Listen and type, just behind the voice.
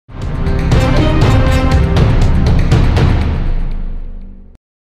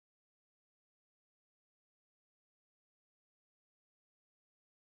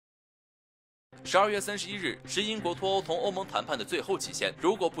12月31日是英国脱欧同欧盟谈判的最后期限，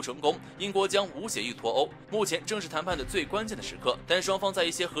如果不成功，英国将无协议脱欧。目前正是谈判的最关键的时刻，但双方在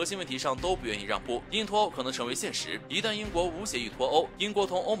一些核心问题上都不愿意让步，英脱欧可能成为现实。一旦英国无协议脱欧，英国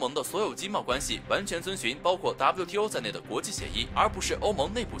同欧盟的所有经贸关系完全遵循包括 WTO 在内的国际协议，而不是欧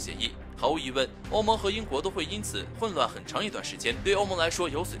盟内部协议。毫无疑问，欧盟和英国都会因此混乱很长一段时间。对欧盟来说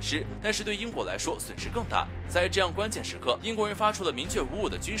有损失，但是对英国来说损失更大。在这样关键时刻，英国人发出了明确无误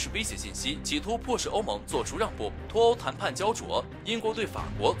的军事威胁信息，企图迫使欧盟做出让步。脱欧谈判焦灼，英国对法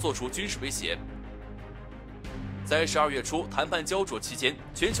国做出军事威胁。在12月初谈判焦灼期间，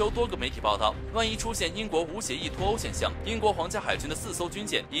全球多个媒体报道，万一出现英国无协议脱欧现象，英国皇家海军的4艘军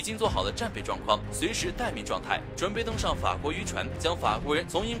舰已经做好了战备状况，随时待命状态，准备登上法国渔船，将法国人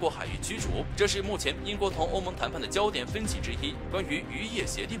从英国海域驱逐。这是目前英国同欧盟谈判的焦点分歧之一。关于渔业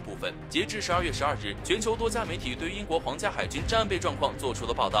协定部分，截至12月12日，全球多家媒体对英国皇家海军战备状况做出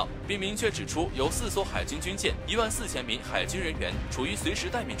了报道，并明确指出有4艘海军军舰、14000名海军人员处于随时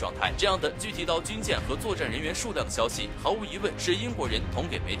待命状态。这样的具体到军舰和作战人员数量的消息，毫无疑问是英国人捅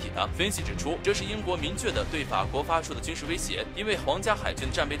给媒体的。分析指出，这是英国明确的对法国发出的军事威胁，因为皇家海军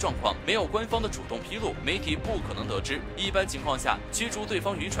的战备状况没有官方的主动披露，媒体不可能得知。一般情况下，驱逐对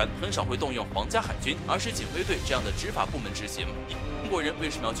方渔船很少会动用皇家海军，而是警卫队这样的执法部门执行。英国人为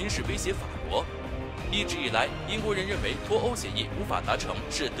什么要军事威胁法国？一直以来，英国人认为脱欧协议无法达成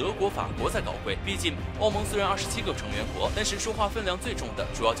是德国、法国在搞鬼。毕竟，欧盟虽然27个成员国，但是说话分量最重的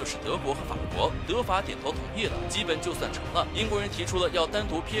主要就是德国和法国。德法点头同意了，基本就算成了。英国人提出了要单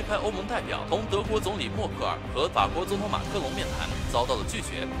独撇开欧盟代表，同德国总理默克尔和法国总统马克龙面谈，遭到了拒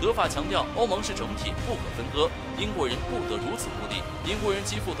绝。德法强调欧盟是整体，不可分割。英国人不得如此无礼。英国人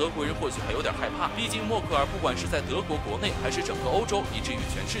欺负德国人或许还有点害怕，毕竟默克尔不管是在德国国内还是整个欧洲，以至于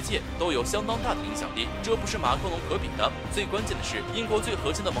全世界，都有相当大的影响力。这不是马克龙可比的。最关键的是，英国最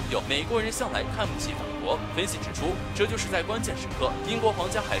核心的盟友美国人向来看不起法国。分析指出，这就是在关键时刻，英国皇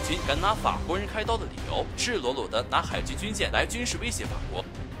家海军敢拿法国人开刀的理由，赤裸裸的拿海军军舰来军事威胁法国。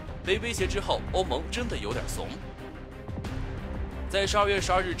被威胁之后，欧盟真的有点怂。在12月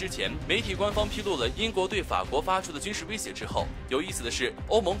12日之前，媒体官方披露了英国对法国发出的军事威胁之后，有意思的是，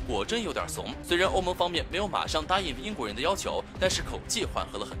欧盟果真有点怂。虽然欧盟方面没有马上答应英国人的要求，但是口气缓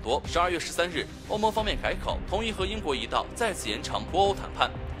和了很多。12月13日，欧盟方面改口，同意和英国一道再次延长脱欧谈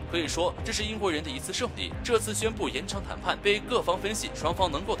判。可以说，这是英国人的一次胜利。这次宣布延长谈判，被各方分析双方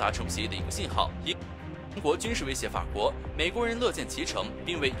能够达成协议的一个信号。英国军事威胁法国，美国人乐见其成，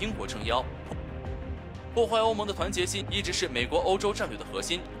并为英国撑腰。破坏欧盟的团结性一直是美国欧洲战略的核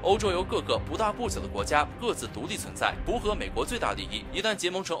心。欧洲由各个不大不小的国家各自独立存在，符合美国最大利益。一旦结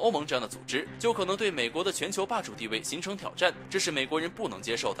盟成欧盟这样的组织，就可能对美国的全球霸主地位形成挑战，这是美国人不能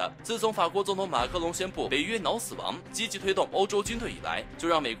接受的。自从法国总统马克龙宣布北约脑死亡，积极推动欧洲军队以来，就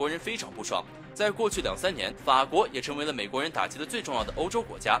让美国人非常不爽。在过去2-3年，法国也成为了美国人打击的最重要的欧洲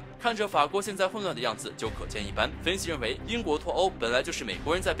国家。看着法国现在混乱的样子，就可见一斑。分析认为，英国脱欧本来就是美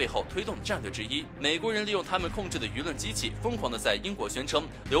国人在背后推动的战略之一。美国人利用他们控制的舆论机器，疯狂的在英国宣称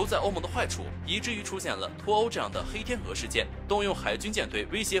留在欧盟的坏处，以至于出现了脱欧这样的黑天鹅事件，动用海军舰队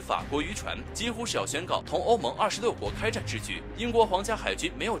威胁法国渔船，几乎是要宣告同欧盟26国开战之举。英国皇家海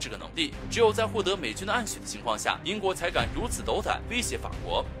军没有这个能力，只有在获得美军的暗许的情况下，英国才敢如此斗胆威胁法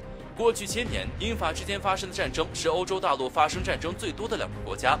国。过去1000年，英法之间发生的战争是欧洲大陆发生战争最多的2个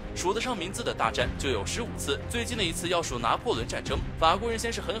国家，数得上名字的大战就有15次。最近的一次要数拿破仑战争，法国人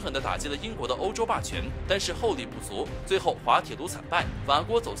先是狠狠地打击了英国的欧洲霸权，但是后力不足，最后滑铁卢惨败，法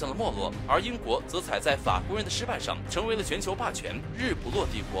国走向了没落，而英国则踩在法国人的失败上，成为了全球霸权，日不落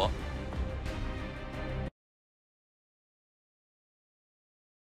帝国。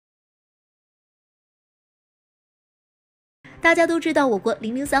大家都知道，我国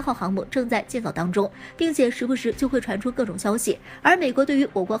003号航母正在建造当中，并且时不时就会传出各种消息。而美国对于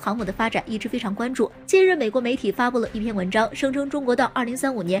我国航母的发展一直非常关注。近日，美国媒体发布了一篇文章，声称中国到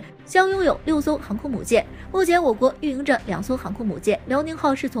2035年将拥有6艘航空母舰。目前，我国运营着2艘航空母舰，辽宁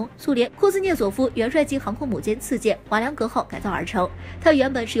号是从苏联库兹涅佐夫元帅级航空母舰次舰瓦良格号改造而成。它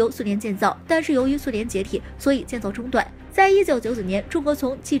原本是由苏联建造，但是由于苏联解体，所以建造中断。在1999年，中国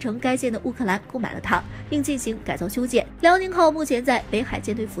从继承该舰的乌克兰购买了它，并进行改造修建。辽宁号目前在北海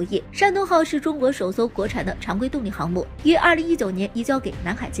舰队服役。山东号是中国首艘国产的常规动力航母，于2019年移交给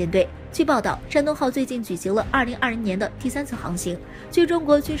南海舰队。据报道，山东号最近举行了2020年的第3次航行。据中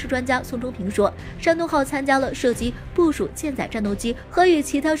国军事专家宋忠平说，山东号参加了涉及部署舰载战斗机和与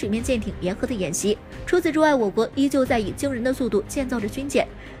其他水面舰艇联合的演习。除此之外，我国依旧在以惊人的速度建造着军舰。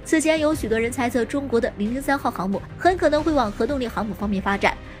此前有许多人猜测，中国的003号航母很可能会往核动力航母方面发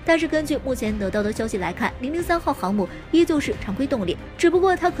展。但是根据目前得到的消息来看，003号航母依旧是常规动力，只不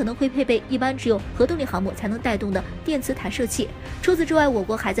过它可能会配备一般只有核动力航母才能带动的电磁弹射器。除此之外，我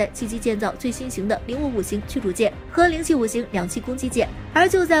国还在积极建造最新型的055型驱逐舰和075型两栖攻击舰。而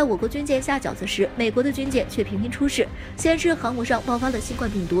就在我国军舰下饺子时，美国的军舰却频频出事，显示航母上爆发了新冠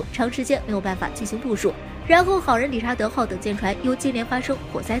病毒，长时间没有办法进行部署。然后好人理查德号等舰船又接连发生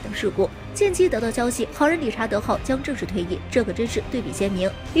火灾等事故。近期得到消息，好人理查德号将正式退役，这可真是对比鲜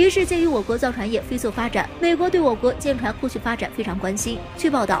明。于是鉴于我国造船业飞速发展，美国对我国舰船后续发展非常关心。据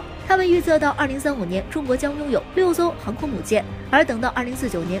报道，他们预测到2035年中国将拥有6艘航空母舰，而等到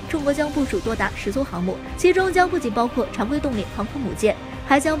2049年，中国将部署多达10艘航母，其中将不仅包括常规动力航空母舰，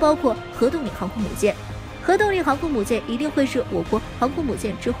还将包括核动力航空母舰。核动力航空母舰一定会是我国航空母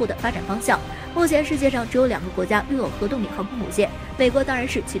舰之后的发展方向。目前世界上只有2个国家拥有核动力航空母舰，美国当然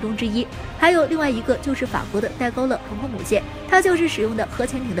是其中之一，还有另外一个就是法国的戴高乐航空母舰，它就是使用的核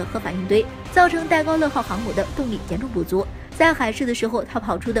潜艇的核反应堆，造成戴高乐号航母的动力严重不足。在海试的时候，它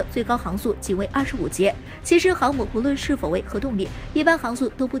跑出的最高航速仅为25节。其实航母不论是否为核动力，一般航速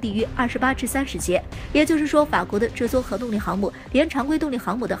都不低于28至30节。也就是说，法国的这艘核动力航母连常规动力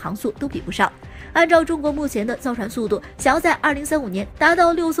航母的航速都比不上。按照中国目前的造船速度，想要在2035年达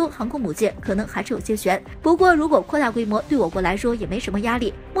到6艘航空母舰，可能还是有些悬。不过，如果扩大规模，对我国来说也没什么压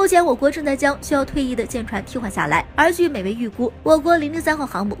力。目前我国正在将需要退役的舰船替换下来，而据美媒预估，我国003号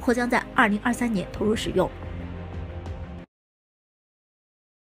航母或将在2023年投入使用。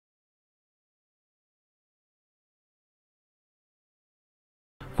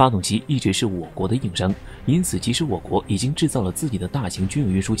发动机一直是我国的硬伤，因此即使我国已经制造了自己的大型军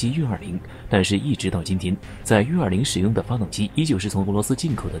用运输机运20，但是一直到今天，在运20使用的发动机依旧是从俄罗斯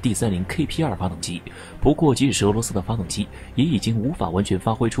进口的D30 KP2 发动机。不过，即使是俄罗斯的发动机，也已经无法完全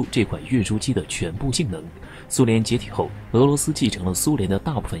发挥出这款运输机的全部性能。苏联解体后，俄罗斯继承了苏联的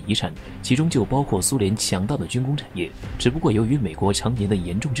大部分遗产，其中就包括苏联强大的军工产业。只不过由于美国常年的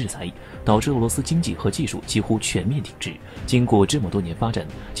严重制裁，导致俄罗斯经济和技术几乎全面停滞。经过这么多年发展，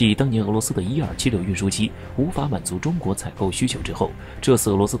继当年俄罗斯的1276运输机无法满足中国采购需求之后，这次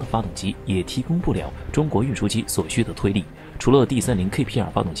俄罗斯的发动机也提供不了中国运输机所需的推力。除了D30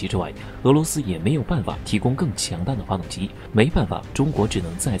 KP2 发动机之外，俄罗斯也没有办法提供更强大的发动机。没办法，中国只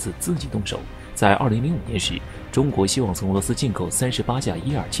能再次自己动手。在2005年时，中国希望从俄罗斯进口38架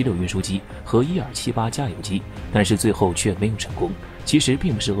1276运输机和1278加油机，但是最后却没有成功。其实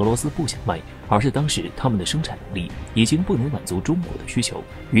并不是俄罗斯不想卖，而是当时他们的生产能力已经不能满足中国的需求，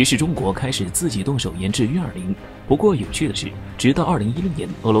于是中国开始自己动手研制运20。不过有趣的是，直到2016年，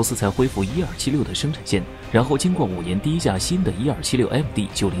俄罗斯才恢复1276的生产线，然后经过5年，第一架新的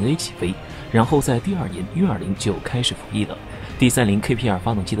1276MD90A 起飞，然后在第2年运20就开始服役了。D30 KP2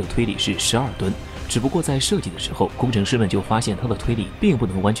 发动机的推力是12吨。只不过在设计的时候，工程师们就发现它的推力并不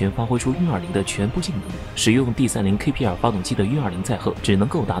能完全发挥出运20的全部性能。使用D30 KP2 发动机的运20载荷只能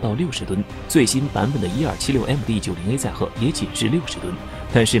够达到60吨，最新版本的1276MD90A 载荷也仅是60吨，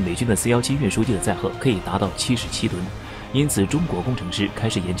但是美军的C-17运输机的载荷可以达到77吨。因此，中国工程师开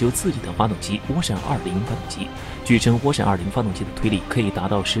始研究自己的发动机涡扇20发动机。据称，涡扇20发动机的推力可以达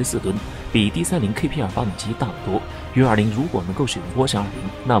到14吨，比D30 KP2 发动机大得多。运20如果能够使用涡扇20，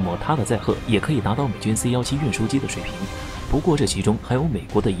那么它的载荷也可以达到美军C-17运输机的水平。不过这其中还有美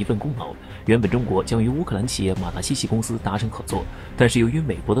国的一份功劳。原本中国将与乌克兰企业马达西奇公司达成合作，但是由于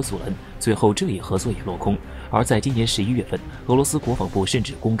美国的阻拦，最后这一合作也落空。而在今年11月份，俄罗斯国防部甚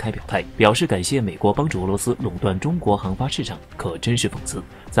至公开表态，表示感谢美国帮助俄罗斯垄断中国航发市场，可真是讽刺。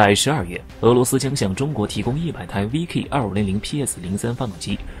在12月，俄罗斯将向中国提供100台 VK2500PS03 发动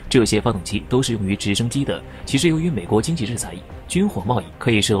机，这些发动机都是用于直升机的。其实由于美国经济制裁，军火贸易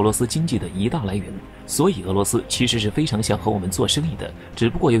可以是俄罗斯经济的一大来源，所以俄罗斯其实是非常想和我们做生意的，只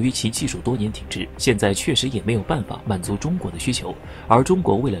不过由于其技术多年停滞，现在确实也没有办法满足中国的需求。而中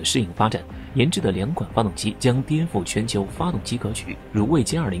国为了适应发展，研制的2款发动机将颠覆全球发动机格局，如为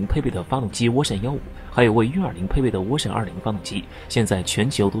歼20配备的发动机涡扇15，还有为运20配备的涡扇20发动机，现在全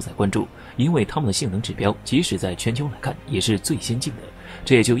球都在关注，因为它们的性能指标即使在全球来看也是最先进的。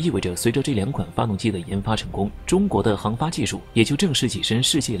这也就意味着，随着这2款发动机的研发成功，中国的航发技术也就正式跻身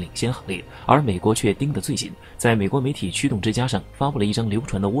世界领先行列，而美国却盯得最紧。在美国媒体驱动之家上发布了一张流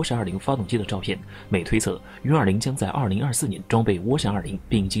传的涡扇20发动机的照片，美推测运20将在2024年装备涡扇20，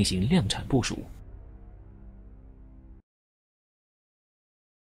并进行量产部署。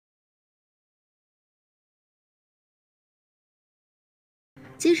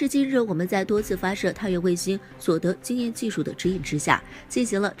今时今日，我们在多次发射探月卫星所得经验技术的指引之下，进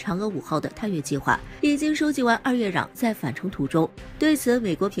行了嫦娥5号的探月计划，已经收集完2月壤，在返程途中。对此，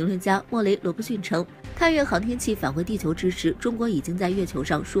美国评论家莫雷·罗伯逊称，探月航天器返回地球之时，中国已经在月球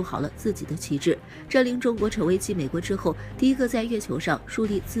上竖好了自己的旗帜，这令中国成为继美国之后第一个在月球上树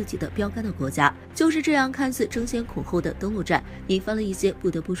立自己的标杆的国家。就是这样看似争先恐后的登陆战，引发了一些不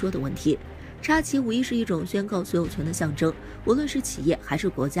得不说的问题。插旗无疑是一种宣告所有权的象征，无论是企业还是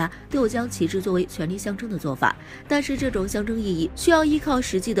国家，都有将旗帜作为权力象征的做法。但是这种象征意义需要依靠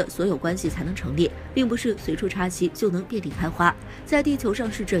实际的所有关系才能成立，并不是随处插旗就能遍地开花。在地球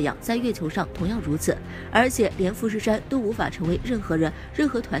上是这样，在月球上同样如此。而且连富士山都无法成为任何人、任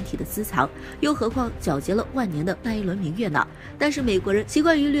何团体的私藏，又何况皎洁了万年的那一轮明月呢？但是美国人习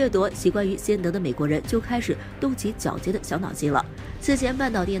惯于掠夺、习惯于先得的美国人就开始动起皎洁的小脑筋了。此前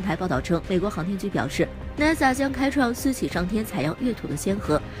半岛电台报道称，美国航天局表示 NASA 将开创私企上天采样月土的先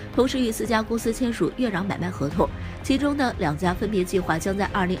河，同时与4家公司签署月壤买卖合同，其中的2家分别计划将在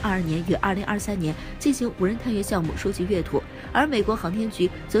2022年与2023年进行无人探月项目收集月土，而美国航天局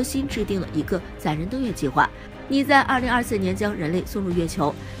则新制定了一个载人登月计划，拟在2024年将人类送入月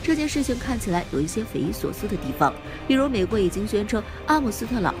球。这件事情看起来有一些匪夷所思的地方，比如美国已经宣称阿姆斯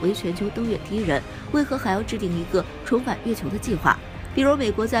特朗为全球登月第一人，为何还要制定一个重返月球的计划？比如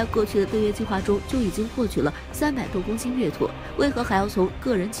美国在过去的登月计划中就已经获取了300多公斤月土，为何还要从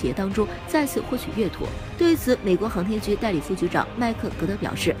个人企业当中再次获取月土？对此，美国航天局代理副局长麦克格德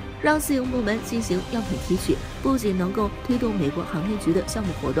表示，让私营部门进行样品提取，不仅能够推动美国航天局的项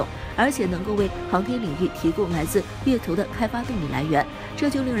目活动，而且能够为航天领域提供来自月球的开发动力来源。这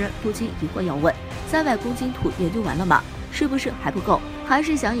就令人不禁疑惑要问：300公斤土研究完了吗？是不是还不够？还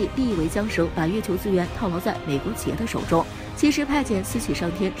是想以利益为缰绳，把月球资源套牢在美国企业的手中？其实派遣私企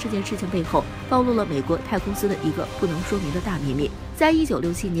上天这件事情背后，暴露了美国太空司的一个不能说明的大秘密。在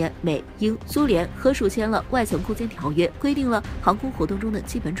1967年，美、英、苏联合署签了外层空间条约，规定了航空活动中的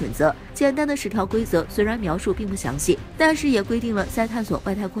基本准则。简单的10条规则虽然描述并不详细，但是也规定了在探索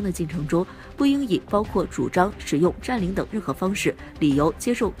外太空的进程中，不应以包括主张、使用、占领等任何方式、理由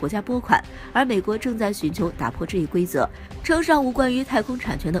接受国家拨款。而美国正在寻求打破这一规则，称上无关于太空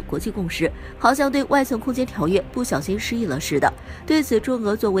产权的国际共识，好像对外层空间条约不小心失忆了似的。对此，中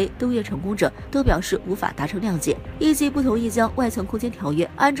俄作为登月成功者都表示无法达成谅解，以及不同意将外层空间条约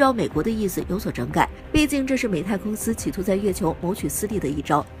按照美国的意思有所整改。毕竟这是美太空司企图在月球谋取私利的一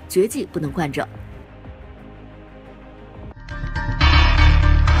招，绝技不能惯着。